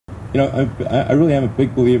I really am a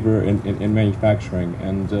big believer in manufacturing,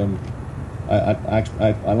 and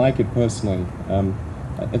I like it personally.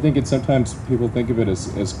 I think sometimes people think of it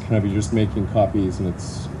as kind of you're just making copies, and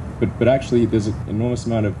but actually there's an enormous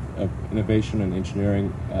amount of innovation and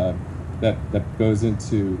engineering that goes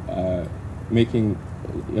into making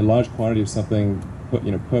a large quantity of something,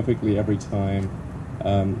 perfectly every time,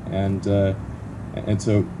 and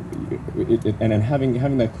so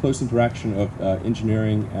having that close interaction of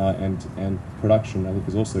engineering and production, I think,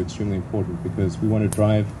 is also extremely important, because we want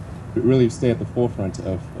to really stay at the forefront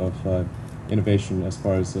of innovation as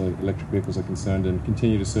far as electric vehicles are concerned, and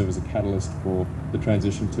continue to serve as a catalyst for the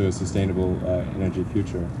transition to a sustainable energy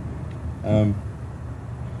future.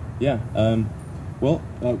 We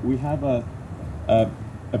have a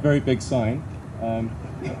very big sign, and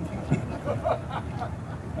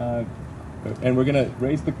we're going to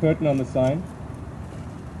raise the curtain on the sign.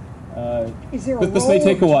 Is there a this may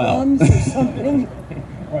take a while. Drums or something?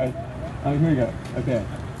 All right. Here we go. Okay.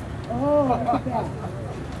 Oh, look at that.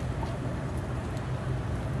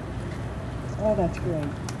 Oh, that's great.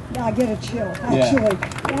 Now I get a chill, actually. Yeah.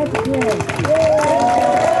 That's great.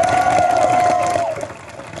 Yay!